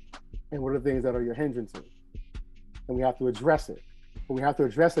area, and what are the things that are your hindrances. And we have to address it, but we have to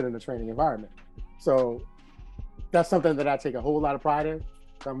address it in the training environment. So that's something that I take a whole lot of pride in.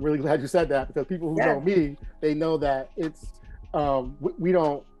 So I'm really glad you said that, because people who know me, they know that it's, we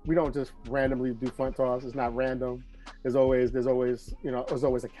don't just randomly do front toss. It's not random. There's always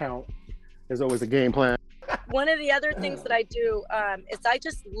a count. There's always a game plan. One of the other things that I do is I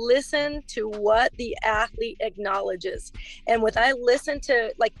just listen to what the athlete acknowledges. And when I listen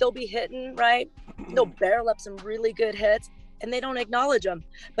to, like, they'll be hitting, right? They'll barrel up some really good hits, and they don't acknowledge them.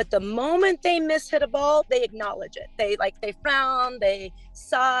 But the moment they hit a ball, they acknowledge it. They frown, they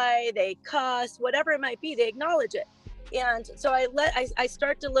sigh, they cuss, whatever it might be, they acknowledge it. And so I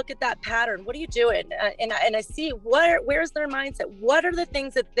start to look at that pattern. What are you doing? And I see where's their mindset? What are the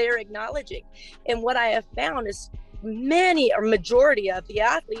things that they're acknowledging? And what I have found is majority of the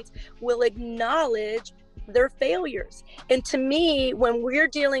athletes will acknowledge their failures. And to me, when we're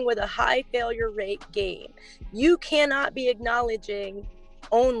dealing with a high failure rate game, you cannot be acknowledging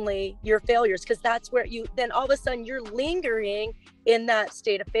only your failures, because that's where then all of a sudden you're lingering in that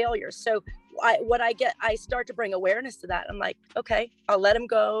state of failure. So I start to bring awareness to that. I'm like, okay, I'll let him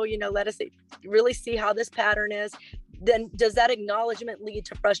go, let us really see how this pattern is. Then does that acknowledgement lead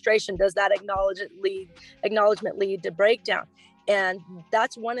to frustration? Does that acknowledgement lead to breakdown? And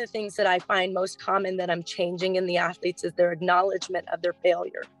that's one of the things that I find most common that I'm changing in the athletes is their acknowledgement of their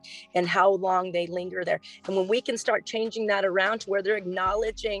failure and how long they linger there. And when we can start changing that around to where they're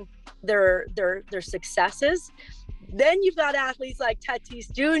acknowledging their successes, then you've got athletes like Tatis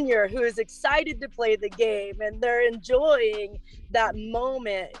Jr., who is excited to play the game and they're enjoying that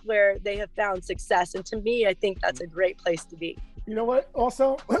moment where they have found success. And to me, I think that's a great place to be. You know what?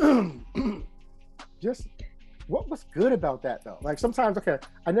 Also, just what was good about that though? Like sometimes, okay,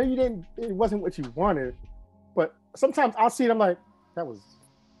 I know it wasn't what you wanted, but sometimes I'll see it, I'm like,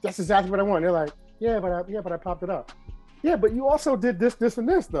 that's exactly what I want. They're like, yeah, but I popped it up. Yeah, but you also did this, and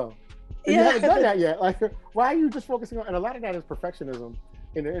this though. And you haven't done that yet. Like, why are you just focusing on? And a lot of that is perfectionism.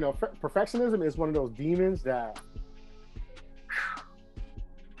 And perfectionism is one of those demons that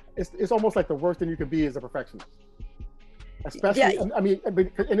it's almost like the worst thing you can be is a perfectionist. Especially, I mean, and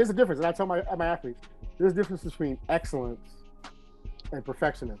there's a difference. And I tell my athletes, there's a difference between excellence and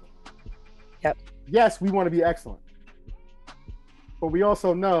perfectionism. Yep. Yes, we want to be excellent, but we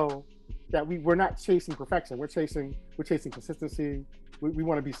also know that we're not chasing perfection. We're chasing consistency. We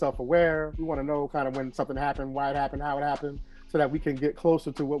want to be self-aware. We want to know kind of when something happened, why it happened, how it happened, so that we can get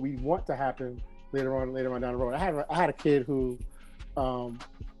closer to what we want to happen later on down the road. I had a kid who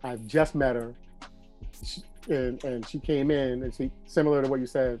I just met her, and she came in, and she, similar to what you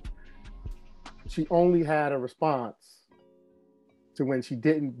said, she only had a response to when she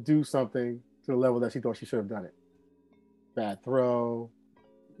didn't do something to the level that she thought she should have done it. Bad throw,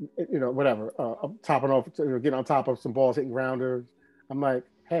 whatever, topping off, getting on top of some balls, hitting grounders. I'm like,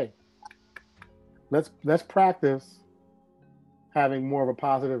 hey, let's practice having more of a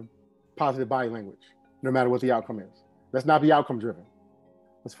positive body language, no matter what the outcome is. Let's not be outcome driven.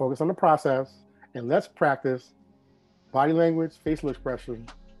 Let's focus on the process, and let's practice body language, facial expression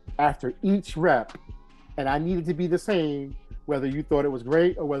after each rep. And I need it to be the same, whether you thought it was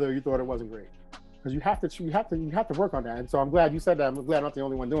great or whether you thought it wasn't great. Because you have to work on that. And so I'm glad you said that. I'm glad I'm not the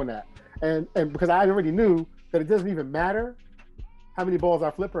only one doing that. And because I already knew that it doesn't even matter how many balls I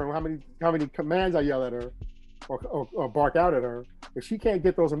flip her, or how many commands I yell at her, or bark out at her. If she can't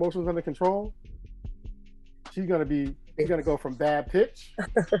get those emotions under control, she's gonna go from bad pitch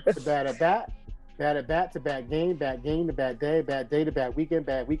to bad at bat to bad game to bad day to bad weekend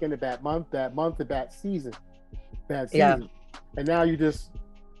to bad month to bad season. Yeah. And now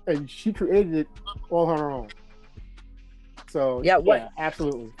and she created it all on her own. So yeah,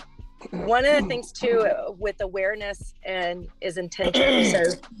 absolutely. One of the things too with awareness is intention.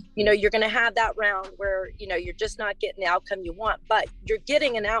 So, you're going to have that round where, you're just not getting the outcome you want, but you're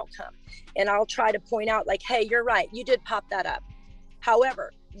getting an outcome. And I'll try to point out like, hey, you're right. You did pop that up.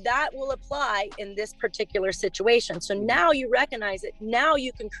 However, that will apply in this particular situation. So now you recognize it. Now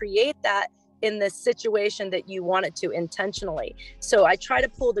you can create that in the situation that you want it to intentionally. So I try to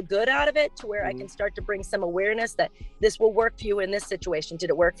pull the good out of it to where I can start to bring some awareness that this will work for you in this situation.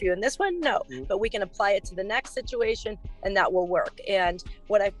 Did it work for you in this one? No, but we can apply it to the next situation and that will work. And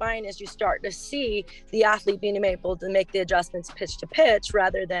what I find is you start to see the athlete being able to make the adjustments pitch to pitch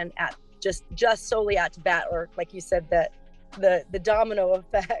rather than at just solely at bat, or like you said, that the domino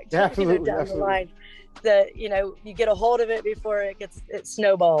effect absolutely, down absolutely. the line, that you get a hold of it before it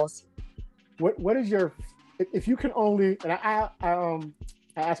snowballs. What is your, if you can only, and I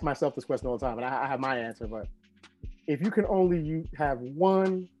ask myself this question all the time, and I have my answer, but if you can only have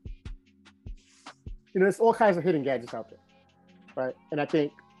one, there's all kinds of hidden gadgets out there, right? And I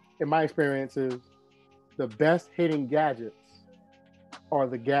think in my experiences, the best hidden gadgets are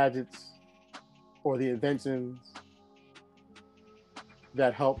the gadgets or the inventions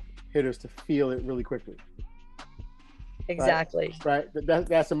that help hitters to feel it really quickly. Exactly. Right.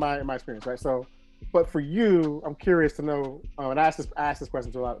 That's in my experience. Right. So, but for you, I'm curious to know, and I asked this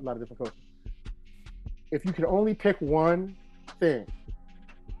question to a lot of different coaches. If you can only pick one thing,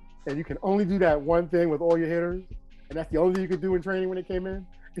 and you can only do that one thing with all your hitters, and that's the only thing you could do in training when it came in,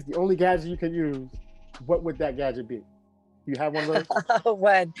 it's the only gadget you can use, what would that gadget be? Do you have one of those?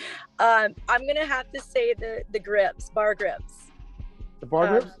 One. I'm gonna have to say the grips, bar grips. The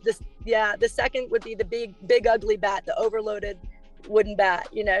bar grips? The second would be the big ugly bat, the overloaded wooden bat,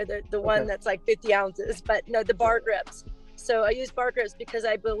 the one that's like 50 ounces, but no, the bar grips. So I use bar grips because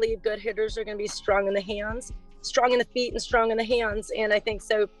I believe good hitters are going to be strong in the hands, strong in the feet and strong in the hands. And I think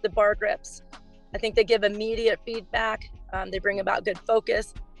so the bar grips, I think they give immediate feedback. They bring about good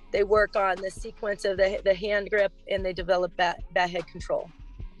focus. They work on the sequence of the hand grip, and they develop bat head control.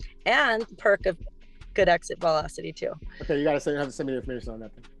 and the perk of good exit velocity too. Okay, you have to send me the information on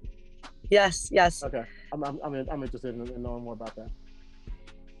that thing. Yes. Okay, I'm interested in knowing more about that.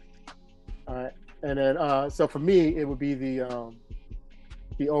 All right, and then so for me, it would be the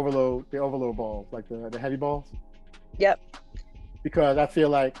overload balls, like the heavy balls. Yep. Because I feel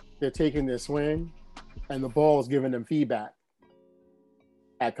like they're taking their swing, and the ball is giving them feedback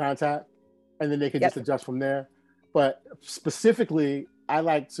at contact, and then they can just adjust from there. But specifically, I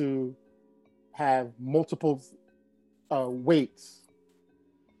like to have multiple weights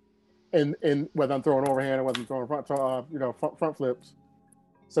in whether I'm throwing overhand or whether I'm throwing front flips,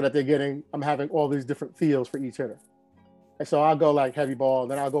 so that I'm having all these different feels for each hitter. And so I'll go like heavy ball,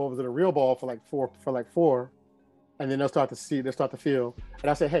 then I'll go over to the real ball for four, and then they'll start to feel.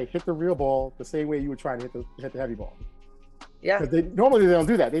 And I say, hey, hit the real ball the same way you would try to hit the heavy ball. Yeah. Normally they don't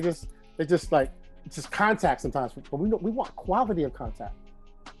do that. They just like contact sometimes, but we want quality of contact.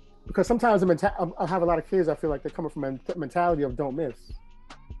 Because sometimes I have a lot of kids, I feel like they're coming from a mentality of don't miss.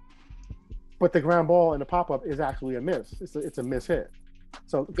 But the ground ball and the pop-up is actually a miss. It's a miss hit.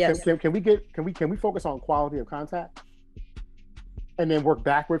 So yes. can we focus on quality of contact and then work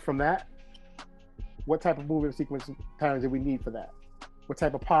backward from that? What type of movement sequence patterns do we need for that? What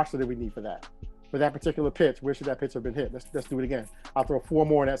type of posture do we need for that? For that particular pitch, where should that pitch have been hit? Let's do it again. I'll throw 4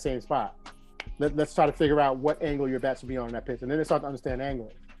 more in that same spot. Let's try to figure out what angle your bat should be on in that pitch. And then they start to understand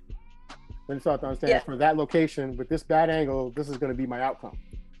angling. Then they start to understand for that location, with this bad angle, this is going to be my outcome.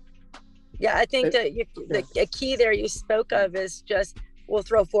 Yeah, I think the key there you spoke of is just, we'll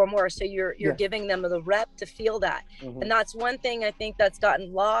throw 4 more. So you're giving them the rep to feel that. Mm-hmm. And that's one thing I think that's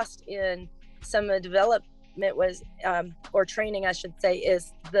gotten lost in some of the development was, or training, I should say,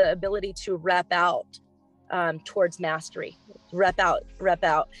 is the ability to rep out towards mastery. Rep out.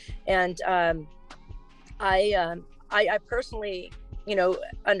 And I personally,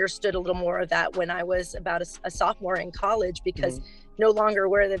 understood a little more of that when I was about a sophomore in college, because no longer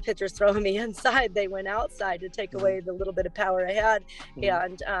were the pitchers throwing me inside. They went outside to take away the little bit of power I had.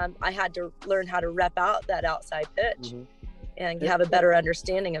 And I had to learn how to rep out that outside pitch and have a better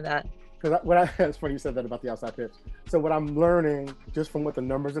understanding of that. Because it's funny you said that about the outside pitch. So what I'm learning just from what the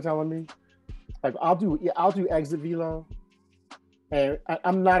numbers are telling me, like I'll do exit velo, and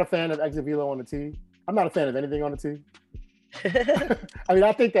I'm not a fan of exit velo on the tee. I'm not a fan of anything on the tee. I mean,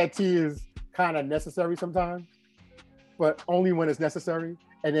 I think that tee is kind of necessary sometimes, but only when it's necessary.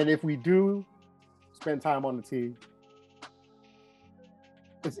 And then if we do spend time on the tee,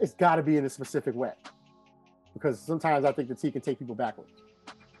 it's got to be in a specific way, because sometimes I think the tee can take people backwards.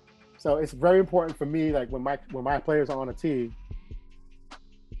 So it's very important for me, like when my players are on a tee,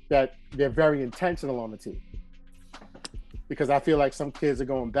 that they're very intentional on the tee, because I feel like some kids are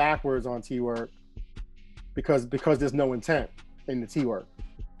going backwards on tee work because there's no intent in the tee work.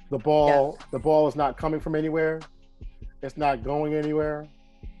 The ball is not coming from anywhere. It's not going anywhere.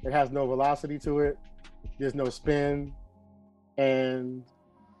 It has no velocity to it. There's no spin, and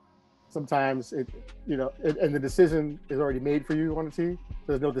sometimes and the decision is already made for you on the tee. So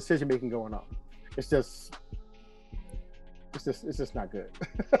there's no decision making going on. It's just not good.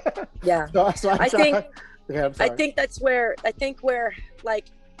 Yeah. I think that's where like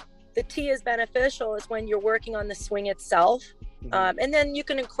the tee is beneficial is when you're working on the swing itself. And then you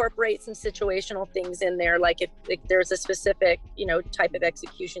can incorporate some situational things in there, like if there's a specific type of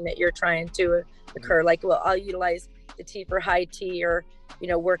execution that you're trying to occur, like, well, I'll utilize the tee for high tee, or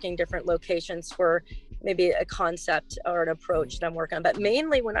working different locations for maybe a concept or an approach that I'm working on. But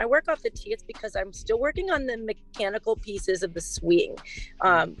mainly when I work off the tee, it's because I'm still working on the mechanical pieces of the swing.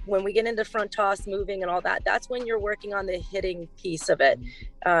 When we get into front toss, moving and all that, that's when you're working on the hitting piece of it,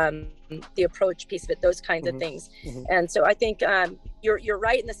 the approach piece of it, those kinds of things. And so I think you're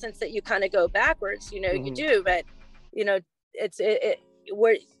right in the sense that you kind of go backwards, you do, but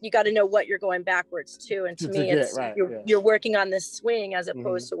where you got to know what you're going backwards to. And to me, it's you're working on the swing as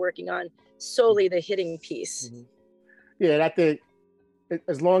opposed to working on solely the hitting piece. Yeah, and I think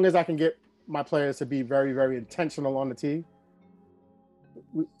as long as I can get my players to be very, very intentional on the tee,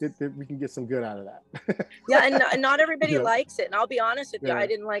 we can get some good out of that. Yeah, and not everybody likes it. And I'll be honest with you, I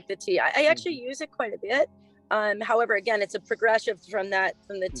didn't like the tee. I actually use it quite a bit. However, again, it's a progression from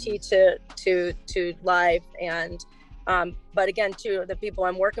the tee to live. And but again, too, the people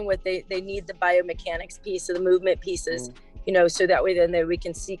I'm working with, they need the biomechanics piece of the movement pieces, so that way then we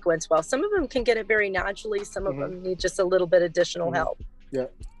can sequence well. Some of them can get it very naturally. Some of them need just a little bit additional help. Yeah,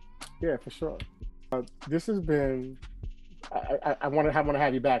 for sure. This has been, I want to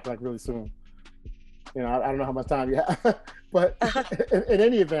have you back like really soon. I don't know how much time you have, but in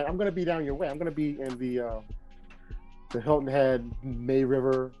any event, I'm going to be down your way. I'm going to be in the the Hilton Head, May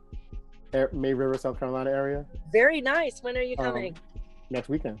River, South Carolina area. Very nice. When are you coming? Next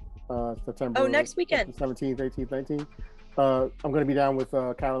weekend, September. Oh, next weekend. 17th, 18th, 19th. I'm going to be down with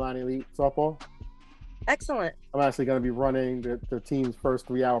Carolina Elite Softball. Excellent. I'm actually going to be running the team's first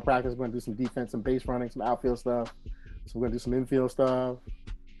 3-hour practice. I'm going to do some defense, some base running, some outfield stuff. So we're going to do some infield stuff.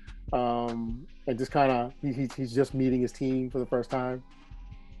 And just kind of, he's just meeting his team for the first time.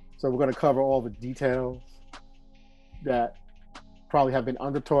 So we're going to cover all the details that probably have been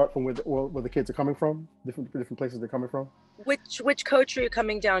undertaught from where the kids are coming from, different places they're coming from. Which coach are you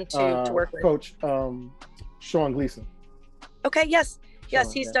coming down to work with? Coach Sean Gleason. Okay, yes,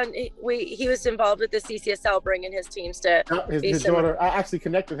 Sean, he's yeah. done. He was involved with the CCSL, bringing his teams to his daughter. I actually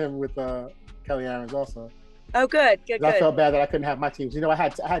connected him with Kelly Aarons also. Oh, good. I felt bad that I couldn't have my teams. I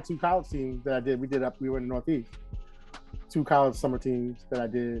had 2 college teams that I did. We were in the Northeast. 2 college summer teams that I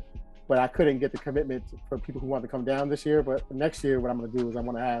did, but I couldn't get the commitment for people who wanted to come down this year. But next year, what I'm going to do is I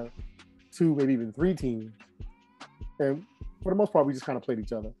want to have 2, maybe even 3 teams. And for the most part, we just kind of played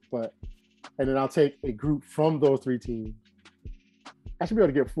each other. And then I'll take a group from those 3 teams. I should be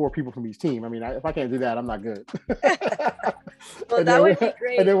able to get 4 people from each team. I mean, if I can't do that, I'm not good. Well, that would be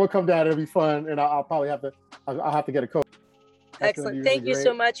great. And then we'll come down. It'll be fun, and I'll probably have to get a coach. Excellent. Really Thank you great.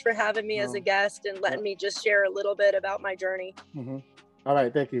 so much for having me as a guest and letting me just share a little bit about my journey. Mm-hmm. All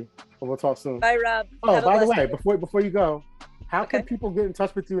right, thank you. We'll talk soon. Bye, Rob. Oh, by the way, before you go, how can people get in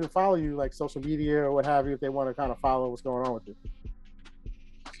touch with you and follow you, like social media or what have you, if they want to kind of follow what's going on with you?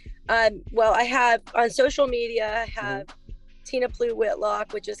 Well, I have on social media, I have Tina Plu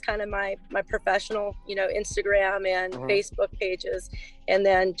Whitlock, which is kind of my professional, Instagram and Facebook pages. And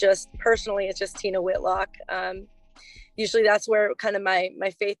then just personally, it's just Tina Whitlock. Usually that's where kind of my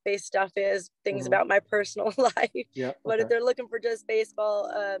faith-based stuff is, things about my personal life. Yeah, but if they're looking for just baseball,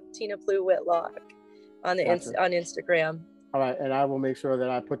 Tina Plu Whitlock on Instagram. All right, and I will make sure that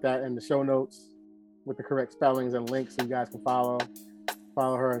I put that in the show notes with the correct spellings and links so you guys can follow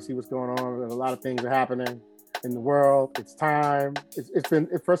her and see what's going on. A lot of things are happening in the world. It's time.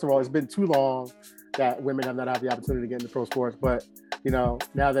 First of all, it's been too long that women have not had the opportunity to get into pro sports, but now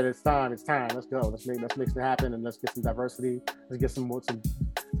that it's time. Let's go. Let's make it happen, and let's get some diversity. Let's get some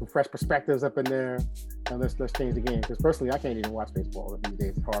fresh perspectives up in there, and let's change the game. Because personally, I can't even watch baseball these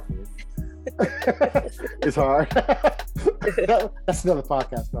days. It's hard for me. It's hard. That's another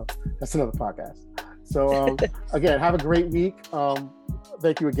podcast, though. That's another podcast. So again, have a great week.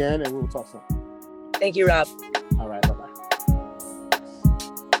 Thank you again, and we will talk soon. Thank you, Rob. All right.